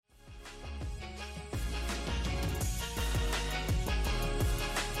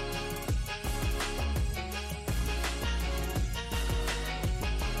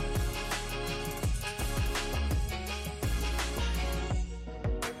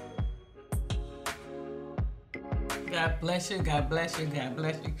God bless you. God bless you. God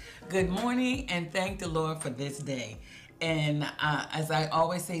bless you. Good morning, and thank the Lord for this day. And as I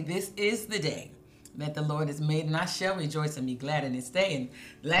always say, this is the day that the Lord has made, and I shall rejoice and be glad in this day. And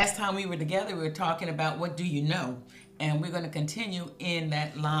last time we were together, we were talking about what do you know, and we're going to continue in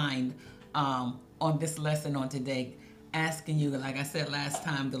that line on this lesson on today, asking you, like I said last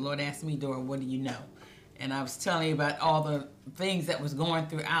time, the Lord asked me, Dora, what do you know? And I was telling you about all the things that was going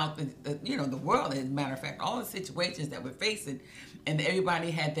throughout the world. As a matter of fact, all the situations that we're facing, and everybody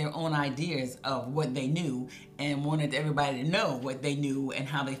had their own ideas of what they knew and wanted everybody to know what they knew and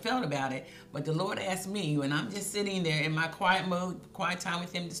how they felt about it. But the Lord asked me, and I'm just sitting there in my quiet mode, quiet time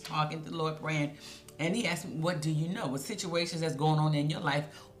with Him, just talking to the Lord, praying. And He asked me, what do you know? What situations that's going on in your life,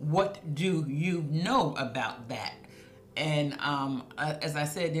 what do you know about that? And as I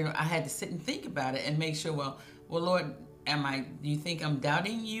said, I had to sit and think about it and make sure, well, Lord, do you think I'm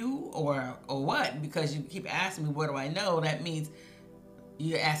doubting you or what? Because you keep asking me, what do I know? That means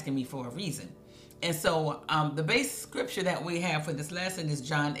you're asking me for a reason. And so the base scripture that we have for this lesson is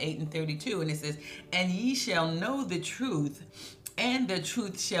John 8:32, and it says, and ye shall know the truth, and the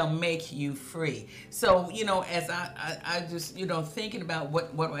truth shall make you free. So, as I just, thinking about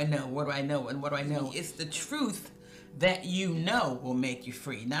what do I know, and what do I know, it's the truth that you know will make you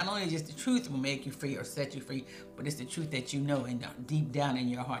free. Not only just the truth will make you free or set you free, but it's the truth that you know and deep down in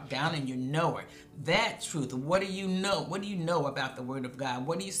your heart, down in your knower. That truth. What do you know? What do you know about the Word of God?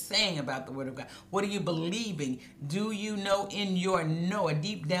 What are you saying about the Word of God? What are you believing? Do you know in your knower,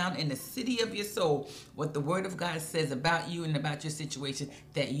 deep down in the city of your soul, what the Word of God says about you and about your situation,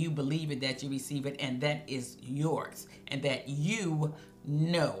 that you believe it, that you receive it, and that is yours, and that you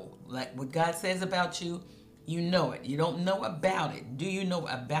know, like what God says about you, you know it. You don't know about it. Do you know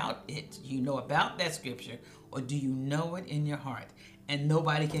about it? Do you know about that scripture, or do you know it in your heart? And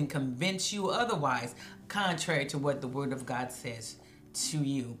nobody can convince you otherwise, contrary to what the Word of God says to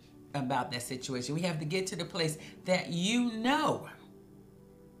you about that situation. We have to get to the place that you know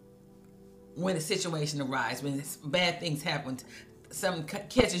when a situation arises, when bad things happen, something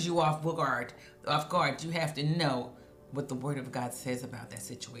catches you off guard. You have to know what the Word of God says about that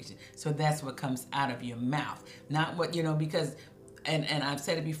situation. So that's what comes out of your mouth. Not what, because, and I've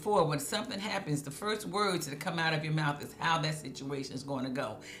said it before, when something happens, the first words that come out of your mouth is how that situation is going to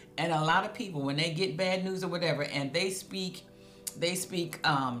go. And a lot of people, when they get bad news or whatever, and they speak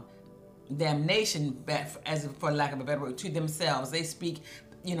damnation, as for lack of a better word, to themselves. They speak,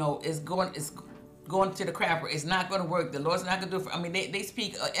 it's going to the crapper. It's not going to work. The Lord's not going to do it. They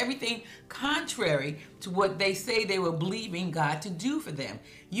speak everything contrary to what they say they were believing God to do for them.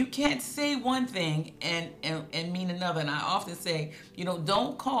 You can't say one thing and mean another. And I often say,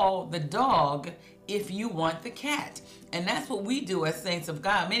 don't call the dog if you want the cat. And that's what we do as saints of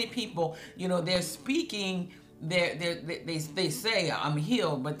God. Many people, they're speaking. They say I'm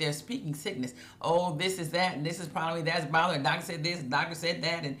healed, but they're speaking sickness. Oh, this is that, and this is probably that's bothering. Doctor said this, doctor said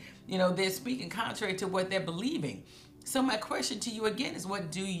that, and they're speaking contrary to what they're believing. So my question to you again is,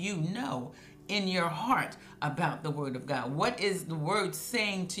 what do you know in your heart about the Word of God? What is the Word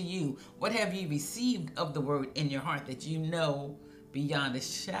saying to you? What have you received of the Word in your heart that you know beyond a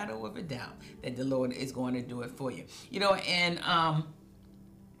shadow of a doubt that the Lord is going to do it for you? And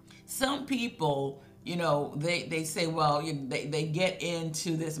some people, they say, well, they get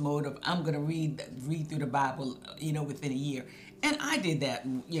into this mode of, I'm going to read through the Bible, within a year. And I did that,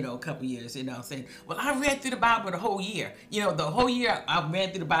 a couple years, saying, well, I read through the Bible the whole year. The whole year I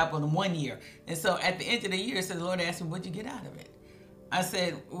read through the Bible in 1 year. And so at the end of the year, the Lord asked me, what'd you get out of it? I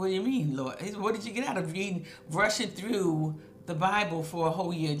said, what do you mean, Lord? He said, what did you get out of rushing through the Bible for a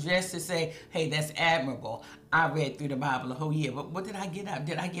whole year just to say, hey, that's admirable. I read through the Bible a whole year. But what did I get out?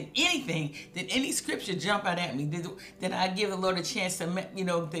 Did I get anything? Did any scripture jump out at me? Did I give the Lord a chance to,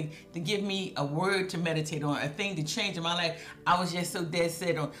 to give me a word to meditate on, a thing to change in my life? I was just so dead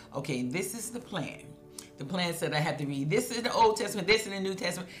set on, okay, this is the plan. The plan said I have to read this in the Old Testament, this in the New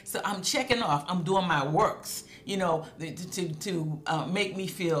Testament. So I'm checking off. I'm doing my works, to make me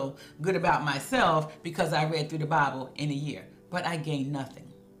feel good about myself because I read through the Bible in a year. But I gained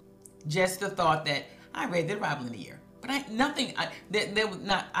nothing. Just the thought that I read the Bible in a year. But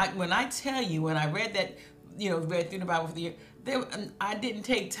when I tell you, when I read that, read through the Bible for the year, I didn't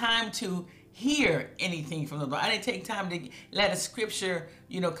take time to hear anything from the Lord. I didn't take time to let a scripture,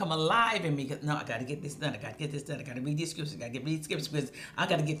 come alive in me. No, I got to get this done. I got to get this done. I got to read these scriptures. I got to get these scriptures because I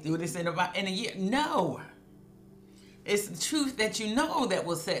got to get through this in a year. No. It's the truth that you know that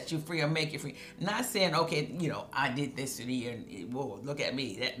will set you free or make you free. Not saying, okay, I did this to the year, and whoa, look at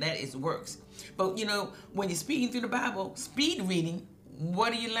me. That is works. But, when you're speaking through the Bible, speed reading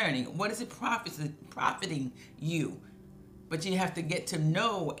What are you learning? What is it profiting you? But you have to get to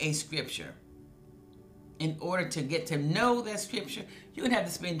know a scripture. In order to get to know that scripture, you're going to have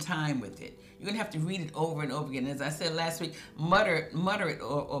to spend time with it. You're going to have to read it over and over again. As I said last week, mutter it,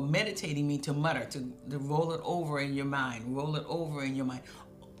 or meditating means to mutter, to roll it over in your mind,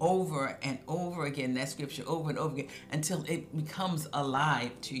 over and over again, that scripture over and over again, until it becomes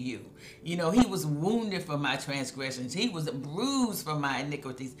alive to you. You know, he was wounded for my transgressions. He was bruised for my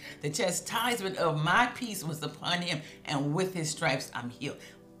iniquities. The chastisement of my peace was upon him, and with his stripes I'm healed.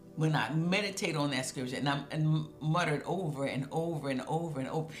 When I meditate on that scripture and mutter it over and over and over and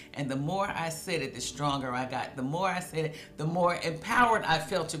over, and the more I said it, the stronger I got. The more I said it, the more empowered I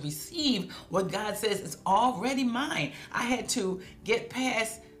felt to receive what God says is already mine. I had to get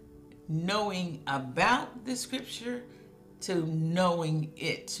past knowing about the scripture to knowing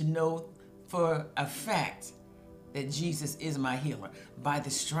it, to know for a fact that Jesus is my healer. By the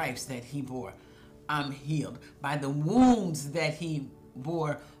stripes that he bore, I'm healed. By the wounds that he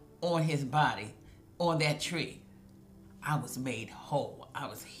bore on his body, on that tree, I was made whole. I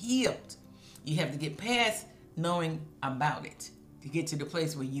was healed. You have to get past knowing about it to get to the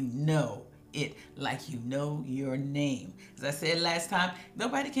place where you know it like you know your name. As I said last time,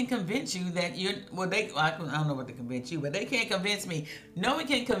 nobody can convince you that you're, I don't know what to convince you, but they can't convince me. No one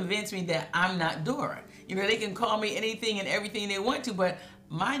can convince me that I'm not Dora. You know, they can call me anything and everything they want to, but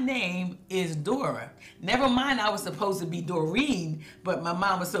my name is Dora. Never mind, I was supposed to be Doreen, but my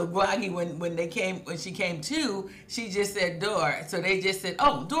mom was so groggy when she came to, she just said Dora. So they just said,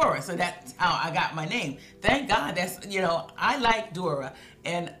 oh, Dora. So that's how I got my name. Thank God. That's, you know, I like Dora,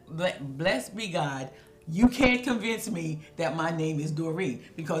 and blessed be God. You can't convince me that my name is Doreen,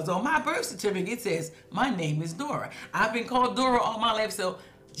 because on my birth certificate it says my name is Dora. I've been called Dora all my life, so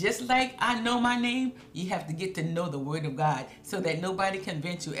just like I know my name, you have to get to know the Word of God so that nobody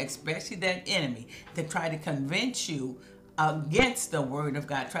convince you, especially that enemy, to try to convince you against the Word of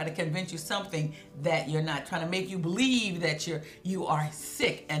God, try to convince you something that you're not, trying to make you believe that you are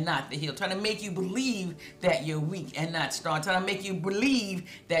sick and not the healed, trying to make you believe that you're weak and not strong, trying to make you believe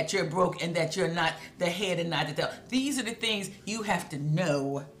that you're broke and that you're not the head and not the tail. These are the things you have to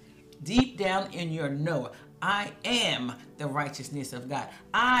know deep down in your knower. I am the righteousness of God.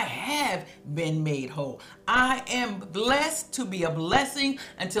 I have been made whole. I am blessed to be a blessing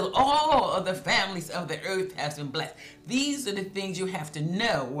until all of the families of the earth have been blessed. These are the things you have to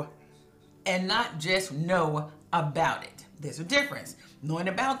know, and not just know about it. There's a difference. Knowing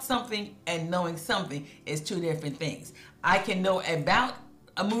about something and knowing something is two different things. I can know about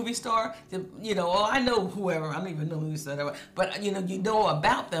a movie star, you know, I know whoever, I don't even know movie star, but you know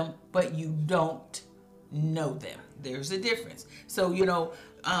about them, but you don't know them. There's a difference. So, you know,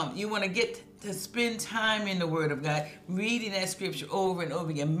 you want to get to spend time in the Word of God, reading that scripture over and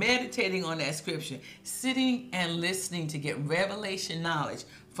over again, meditating on that scripture, sitting and listening to get revelation knowledge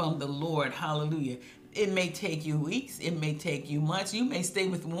from the Lord. Hallelujah. It may take you weeks. It may take you months. You may stay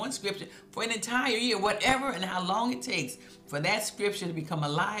with one scripture for an entire year, whatever and how long it takes for that scripture to become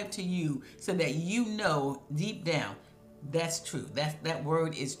alive to you, so that you know deep down that's true. That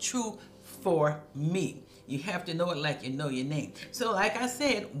word is true for me. You have to know it like you know your name. So like I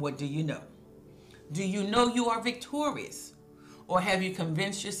said, what do you know? Do you know you are victorious? Or have you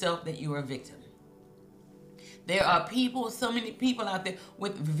convinced yourself that you are a victim? There are people, so many people out there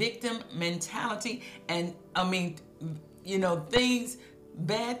with victim mentality, and I mean, you know,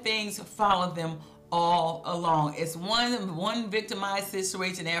 bad things follow them all along. It's one victimized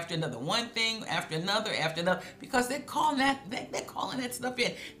situation after another, one thing after another, because they're calling that stuff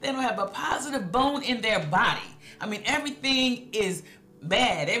in. They don't have a positive bone in their body. I mean, everything is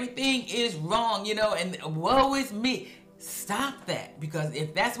bad, everything is wrong, you know, and woe is me. Stop that, because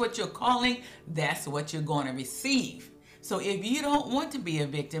if that's what you're calling, that's what you're going to receive. So if you don't want to be a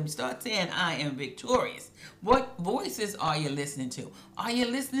victim, start saying, I am victorious. What voices are you listening to? Are you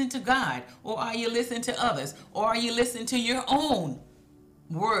listening to God? Or are you listening to others? Or are you listening to your own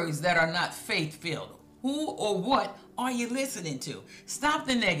words that are not faith-filled? Who or what are you listening to? Stop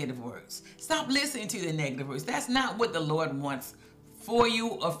the negative words. Stop listening to the negative words. That's not what the Lord wants for you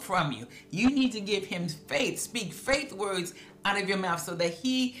or from you. You need to give him faith. Speak faith words out of your mouth, so that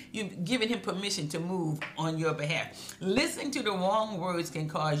you've given him permission to move on your behalf. Listening to the wrong words can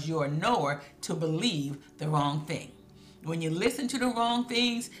cause your knower to believe the wrong thing. When you listen to the wrong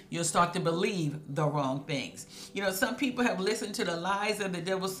things, you'll start to believe the wrong things. You know, some people have listened to the lies of the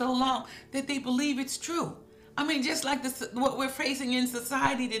devil so long that they believe it's true. I mean, just like what we're facing in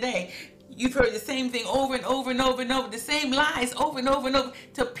society today. You've heard the same thing over and over and over and over, the same lies over and over and over,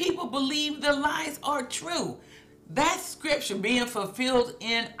 till people believe the lies are true. that scripture being fulfilled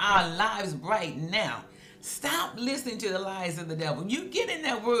in our lives right now. Stop listening to the lies of the devil. You get in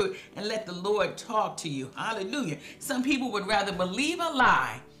that word and let the Lord talk to you. Hallelujah. Some people would rather believe a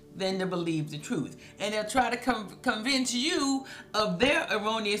lie than to believe the truth. And they'll try to convince you of their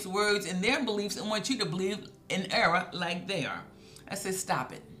erroneous words and their beliefs and want you to believe in error like they are. I said,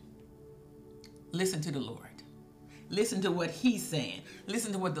 stop it. Listen to the Lord. Listen to what he's saying.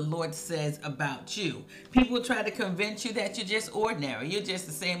 Listen to what the Lord says about you. People try to convince you that you're just ordinary. You're just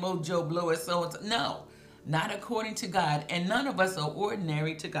the same old Joe Blow or so. No, not according to God. And none of us are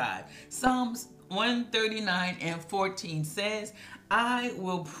ordinary to God. Psalms 139:14 says, I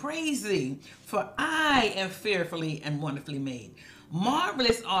will praise thee, for I am fearfully and wonderfully made.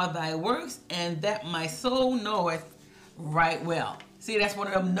 Marvelous are thy works, and that my soul knoweth right well. See, that's one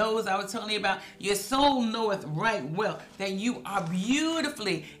of them knows I was telling you about. Your soul knoweth right well that you are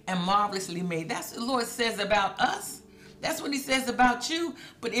beautifully and marvelously made. That's what the Lord says about us. That's what he says about you.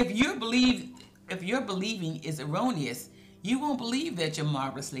 But if your believing is erroneous, you won't believe that you're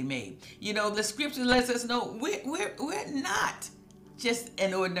marvelously made. You know, the scripture lets us know we're not just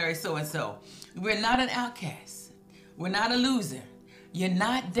an ordinary so-and-so. We're not an outcast. We're not a loser. You're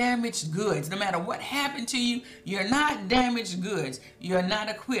not damaged goods. No matter what happened to you, you're not damaged goods. You're not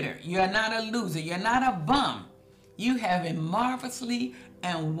a quitter. You're not a loser. You're not a bum. You have been marvelously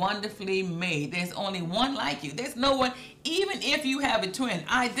and wonderfully made. There's only one like you. There's no one, even if you have a twin,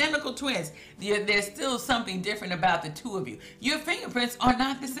 identical twins, there's still something different about the two of you. Your fingerprints are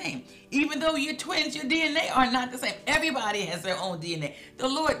not the same. Even though you're twins, your DNA are not the same. Everybody has their own DNA. The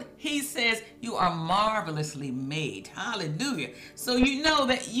Lord, he says, you are marvelously made. Hallelujah. So you know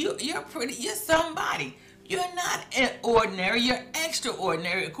that you're somebody. You're not ordinary. You're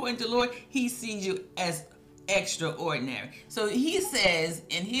extraordinary. According to the Lord, he sees you as extraordinary. So he says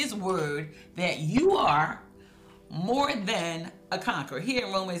in his word that you are more than a conqueror. Here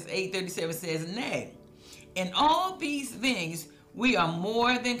in Romans 8:37 says, nay, in all these things we are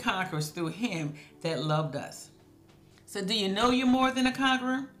more than conquerors through him that loved us. So do you know you're more than a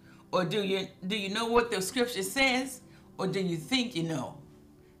conqueror? Or do you know what the scripture says? Or do you think you know?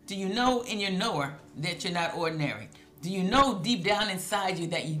 Do you know in your knower that you're not ordinary? Do you know deep down inside you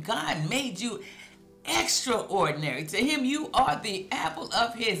that God made you extraordinary? To him, you are the apple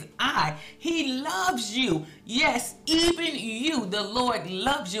of his eye. He loves you. Yes, even you, the Lord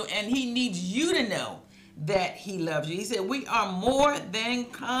loves you, and he needs you to know that he loves you. He said, we are more than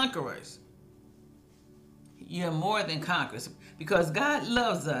conquerors. You're more than conquerors. Because God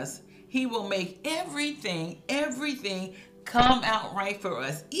loves us, he will make everything come out right for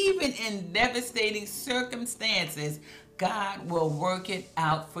us. Even in devastating circumstances, God will work it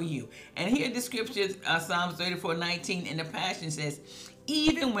out for you. And here the scriptures, Psalms 34:19 in the Passion says,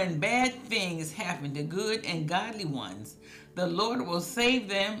 even when bad things happen to good and godly ones, the Lord will save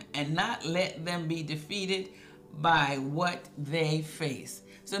them and not let them be defeated by what they face.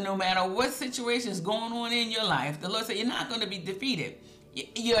 So no matter what situation is going on in your life, the Lord said, you're not going to be defeated.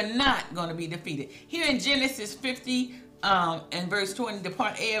 You're not going to be defeated. Here in Genesis 50 and verse 20, the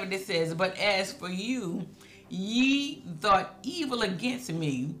part A of it says, but as for you, ye thought evil against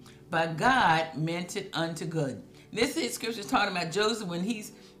me, but God meant it unto good. This is scripture talking about Joseph when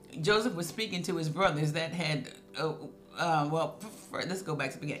Joseph was speaking to his brothers that had, let's go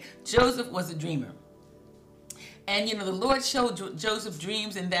back to the beginning. Joseph was a dreamer. And, the Lord showed Joseph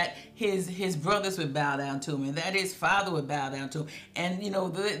dreams and that his brothers would bow down to him and that his father would bow down to him. And,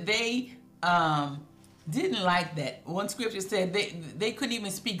 they didn't like that. One scripture said they couldn't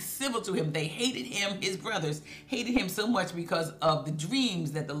even speak civil to him. They hated him. His brothers hated him so much because of the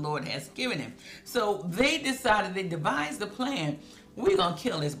dreams that the Lord has given him. So they devised a plan. We're going to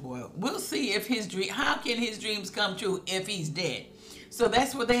kill this boy. We'll see if how can his dreams come true if he's dead? So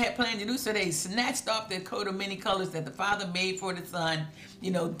that's what they had planned to do. So they snatched off the coat of many colors that the father made for the son,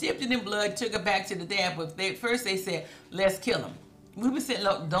 dipped it in blood, took it back to the dad. But first they said, let's kill him. We were saying,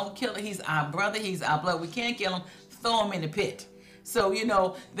 look, don't kill him. He's our brother. He's our blood. We can't kill him. Throw him in the pit. So,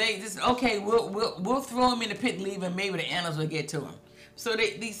 they just, okay, we'll throw him in the pit and leave him. Maybe the animals will get to him. So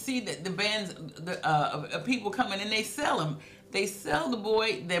they see that the bands of people coming and they sell him. They sell the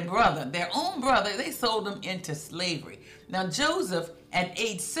boy, their own brother, they sold him into slavery. Now Joseph at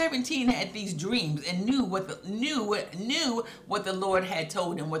age 17 had these dreams and knew what the Lord had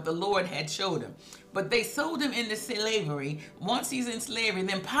told him, what the Lord had showed him. But they sold him into slavery. Once he's in slavery,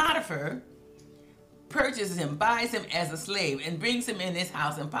 then Potiphar purchases him, buys him as a slave, and brings him in his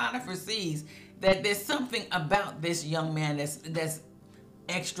house. And Potiphar sees that there's something about this young man that's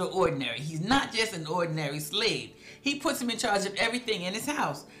extraordinary. He's not just an ordinary slave. He puts him in charge of everything in his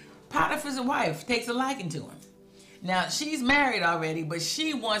house. Potiphar's wife takes a liking to him. Now, she's married already, but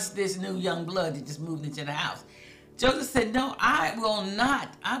she wants this new young blood that just moved into the house. Joseph said, no, I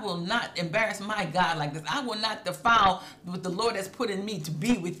will not embarrass my God like this. I will not defile what the Lord has put in me to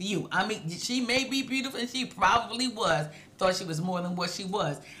be with you. I mean, she may be beautiful, and she probably was, thought she was more than what she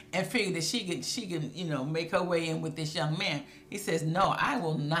was, and figured that she could, make her way in with this young man. He says, no, I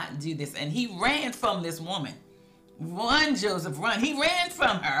will not do this. And he ran from this woman. Run, Joseph, run. He ran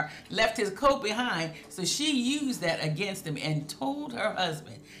from her, left his coat behind. So she used that against him and told her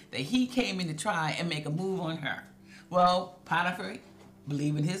husband that he came in to try and make a move on her. Well, Potiphar,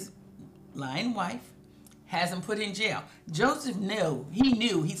 believing his lying wife, has him put in jail. Joseph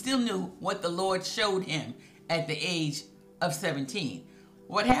he still knew what the Lord showed him at the age of 17.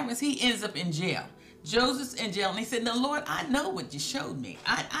 What happens? He ends up in jail. Joseph's in jail, and he said, no, Lord, I know what you showed me.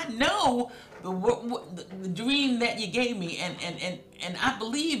 I know the dream that you gave me, and I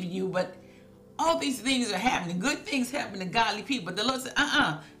believe you, but all these things are happening. Good things happen to godly people. But the Lord said,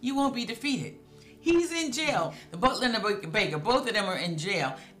 you won't be defeated. He's in jail. The butler and the baker, both of them are in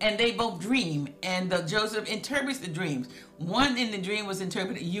jail, and they both dream, and Joseph interprets the dreams. One in the dream was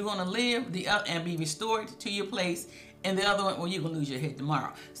interpreted, you're going to live and be restored to your place, and the other one, well, you're going to lose your head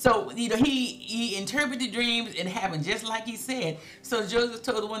tomorrow. So, he interpreted the dreams. It happened just like he said. So Joseph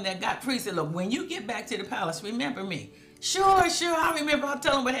told the one that got free, said, look, when you get back to the palace, remember me. Sure, I remember. I'll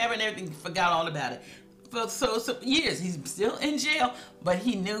tell him what happened and everything. Forgot all about it. For so years, he's still in jail, but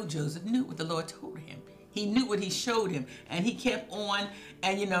Joseph knew what the Lord told him. He knew what he showed him, and he kept on,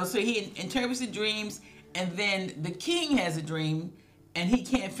 and so he interprets the dreams, and then the king has a dream, and he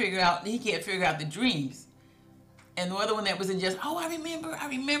can't figure out the dreams. And the other one that was in jail, I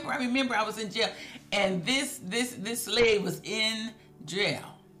remember, I was in jail. And this slave was in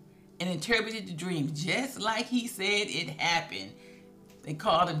jail and interpreted the dreams just like he said it happened. They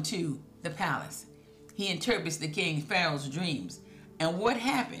called him to the palace. He interprets the king Pharaoh's dreams. And what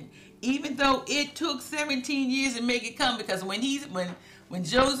happened? Even though it took 17 years to make it come, because when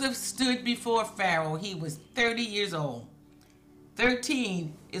Joseph stood before Pharaoh, he was 30 years old.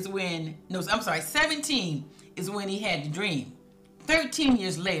 17 is when he had the dream. 13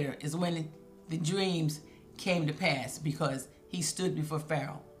 years later is when the dreams came to pass, because he stood before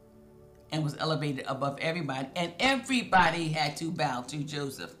Pharaoh and was elevated above everybody, and everybody had to bow to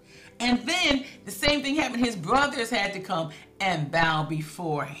Joseph. And then the same thing happened. His brothers had to come and bow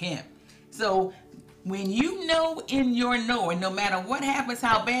before him. So when you know in your knowing, no matter what happens,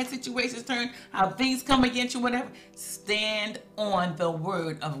 how bad situations turn, how things come against you, whatever, stand on the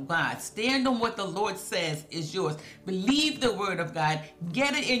word of God. Stand on what the Lord says is yours. Believe the word of God.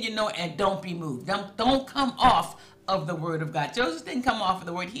 Get it in your know, and don't be moved. Don't come off of the word of God. Joseph didn't come off of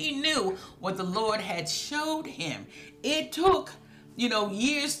the word. He knew what the Lord had showed him. It took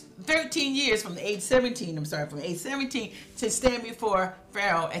 13 years from age 17 to stand before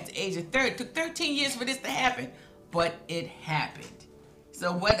Pharaoh at the age of 30. It took 13 years for this to happen, but it happened.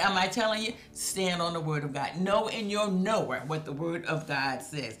 So what am I telling you? Stand on the word of God. Know in your knower what the word of God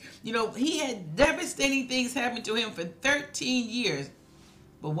says. He had devastating things happen to him for 13 years,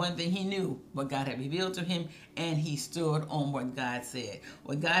 but one thing he knew, what God had revealed to him, and he stood on what God said.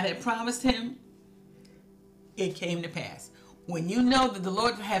 What God had promised him, it came to pass. When you know that the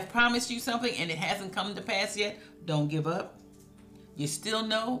Lord has promised you something and it hasn't come to pass yet, don't give up. You still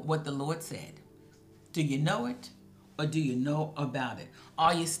know what the Lord said. Do you know it, or do you know about it?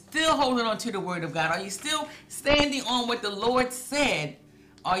 Are you still holding on to the word of God? Are you still standing on what the Lord said?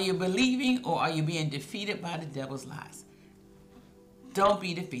 Are you believing, or are you being defeated by the devil's lies? Don't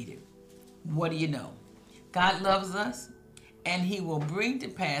be defeated. What do you know? God loves us, and he will bring to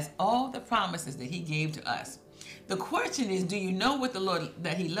pass all the promises that he gave to us. The question is, do you know what the Lord,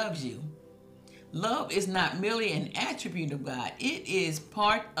 that he loves you? Love is not merely an attribute of God. It is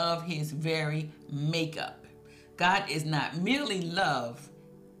part of his very makeup. God is not merely love,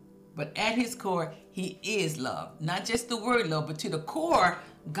 but at his core, he is love. Not just the word love, but to the core,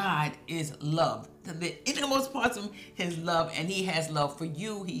 God is love. To the innermost parts of his love, and he has love for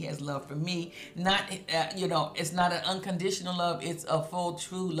you. He has love for me. Not, it's not an unconditional love. It's a full,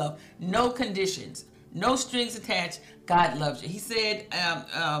 true love. No conditions. No strings attached. God loves you. He said,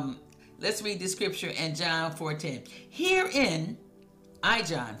 let's read the scripture in John 4:10. Herein,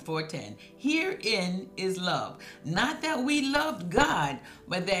 John 4:10, herein is love. Not that we loved God,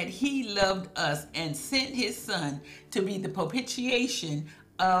 but that he loved us and sent his son to be the propitiation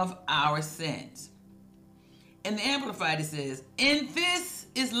of our sins. And the Amplified, it says, and this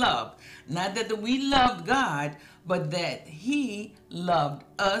is love. Not that we loved God, but that he loved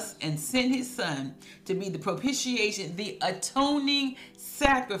us and sent his son to be the propitiation, the atoning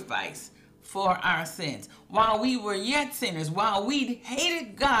sacrifice for our sins. While we were yet sinners, while we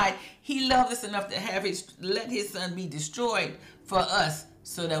hated God, he loved us enough to let his son be destroyed for us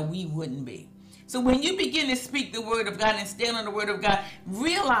so that we wouldn't be. So when you begin to speak the word of God and stand on the word of God,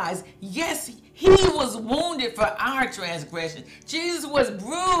 realize, yes, he was wounded for our transgression. Jesus was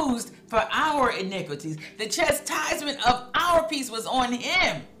bruised for our iniquities. The chastisement of our peace was on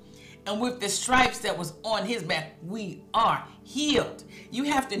him. And with the stripes that was on his back, we are healed. You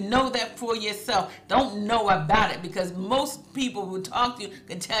have to know that for yourself. Don't know about it, because most people who talk to you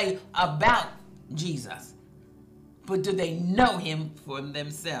can tell you about Jesus. But do they know him for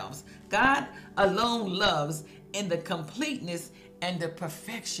themselves? God alone loves in the completeness and the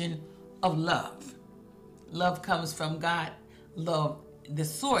perfection of love. Love comes from God. Love, the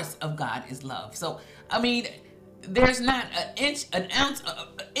source of God is love. So, there's not an ounce of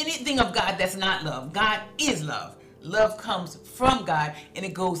anything of God that's not love. God is love. Love comes from God and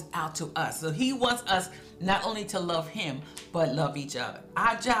it goes out to us. So he wants us not only to love him, but love each other.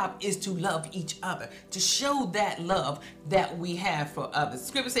 Our job is to love each other, to show that love that we have for others.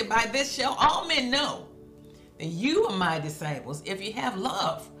 Scripture says, by this shall all men know that you are my disciples, if you have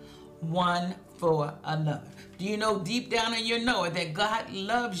love one for another. Do you know deep down in your knower that God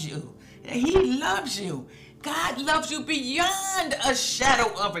loves you? He loves you. God loves you beyond a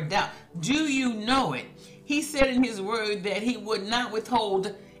shadow of a doubt. Do you know it? He said in his word that he would not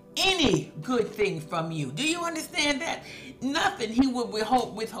withhold any good thing from you. Do you understand that? Nothing he would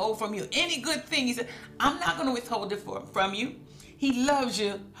withhold from you. Any good thing, he said, I'm not going to withhold it from you. He loves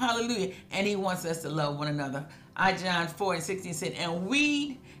you. Hallelujah. And he wants us to love one another. John 4:16 said, and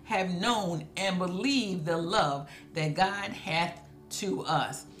we have known and believed the love that God hath to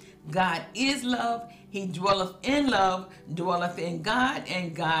us. God is love. He dwelleth in love, dwelleth in God,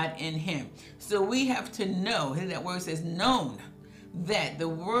 and God in him. So we have to know, that word says known, that the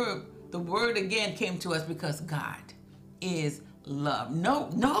word again came to us because God is love.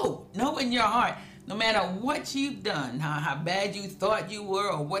 Know in your heart, no matter what you've done, how bad you thought you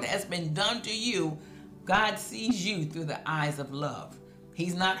were, or what has been done to you, God sees you through the eyes of love.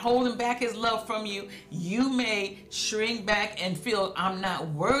 He's not holding back his love from you. You may shrink back and feel, I'm not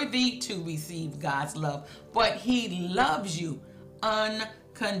worthy to receive God's love, but he loves you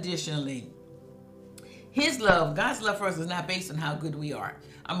unconditionally. His love, God's love for us, is not based on how good we are.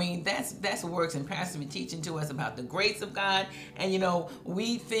 That's works, and Pastor been teaching to us about the grace of God. And,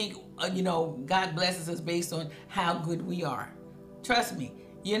 we think, God blesses us based on how good we are. Trust me,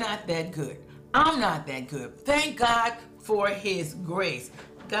 you're not that good. I'm not that good. Thank God for his grace.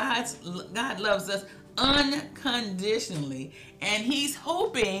 God loves us unconditionally, and he's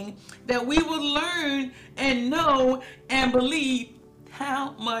hoping that we will learn and know and believe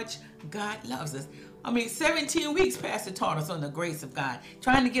how much God loves us. 17 weeks Pastor taught us on the grace of God,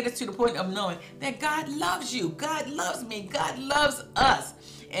 trying to get us to the point of knowing that God loves you, God loves me, God loves us,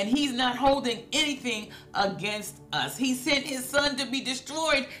 and he's not holding anything against us. He sent his son to be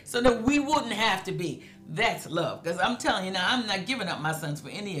destroyed so that we wouldn't have to be. That's love. Because I'm telling you now, I'm not giving up my sons for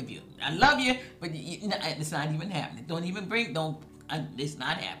any of you. I love you, but it's not even happening. It's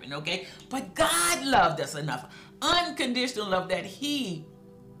not happening, okay? But God loved us enough, unconditional love, that he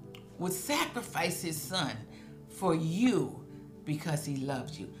would sacrifice his son for you because he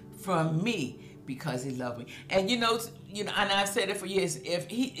loves you, for me because he loved me. And and I've said it for years, if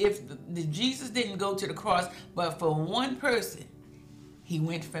Jesus didn't go to the cross, but for one person, he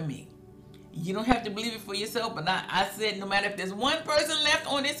went for me. You don't have to believe it for yourself, but I said no matter if there's one person left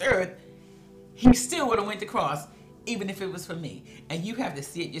on this earth, he still would have went to the cross, even if it was for me. And you have to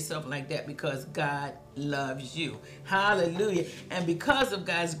see it yourself like that, because God loves you. Hallelujah. And because of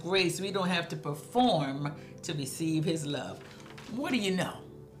God's grace, we don't have to perform to receive his love. What do you know?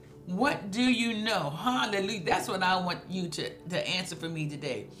 What do you know? Hallelujah. That's what I want you to answer for me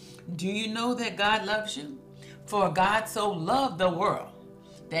today. Do you know that God loves you? For God so loved the world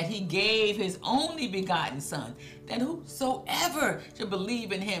that he gave his only begotten son, that whosoever should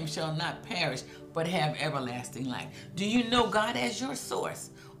believe in him shall not perish, but have everlasting life. Do you know God as your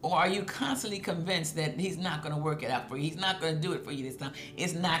source? Or are you constantly convinced that he's not going to work it out for you? He's not going to do it for you this time.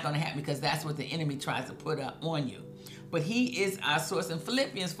 It's not going to happen, because that's what the enemy tries to put up on you. But he is our source. In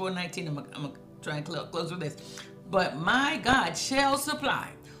Philippians 4:19, I'm going to try and close with this. But my God shall supply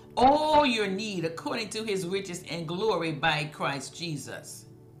all your need according to his riches and glory by Christ Jesus.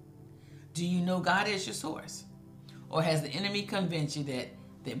 Do you know God is your source? Or has the enemy convinced you that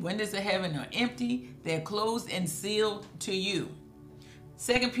the windows of heaven are empty, they're closed and sealed to you?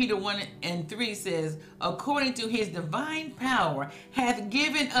 2 Peter 1:3 says, according to his divine power hath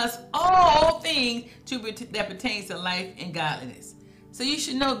given us all things that pertains to life and godliness. So you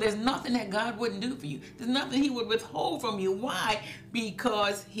should know there's nothing that God wouldn't do for you. There's nothing he would withhold from you. Why?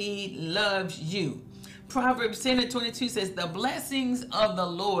 Because he loves you. Proverbs 10:22 says, the blessings of the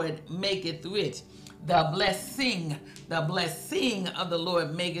Lord maketh rich. The blessing of the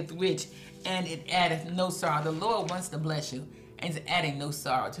Lord maketh rich, and it addeth no sorrow. The Lord wants to bless you, and is adding no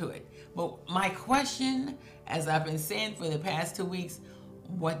sorrow to it. But my question, as I've been saying for the past 2 weeks,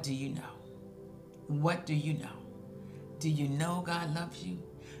 what do you know? What do you know? Do you know God loves you?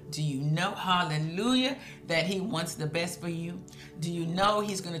 Do you know, hallelujah, that he wants the best for you? Do you know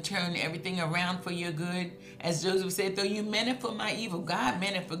he's going to turn everything around for your good? As Joseph said, though you meant it for my evil, God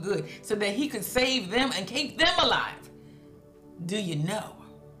meant it for good, so that he could save them and keep them alive. Do you know?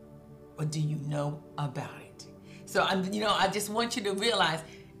 Or do you know about it? So, I just want you to realize,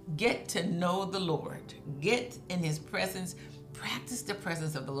 get to know the Lord. Get in his presence. Practice the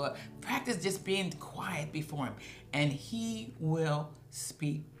presence of the Lord. Practice just being quiet before him, and he will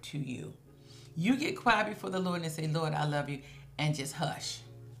speak to you. You get quiet before the Lord and say, Lord, I love you, and just hush.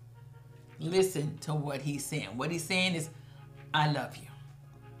 Listen to what he's saying. What he's saying is, I love you.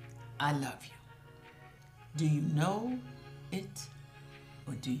 I love you. Do you know it,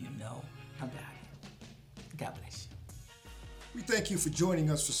 or do you know about it? God bless you. We thank you for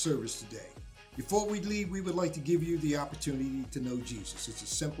joining us for service today. Before we leave, we would like to give you the opportunity to know Jesus. It's as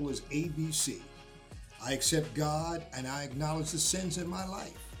simple as ABC. I accept God and I acknowledge the sins in my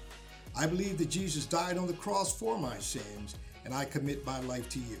life. I believe that Jesus died on the cross for my sins, and I commit my life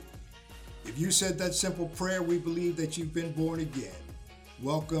to you. If you said that simple prayer, we believe that you've been born again.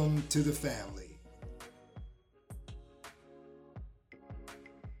 Welcome to the family.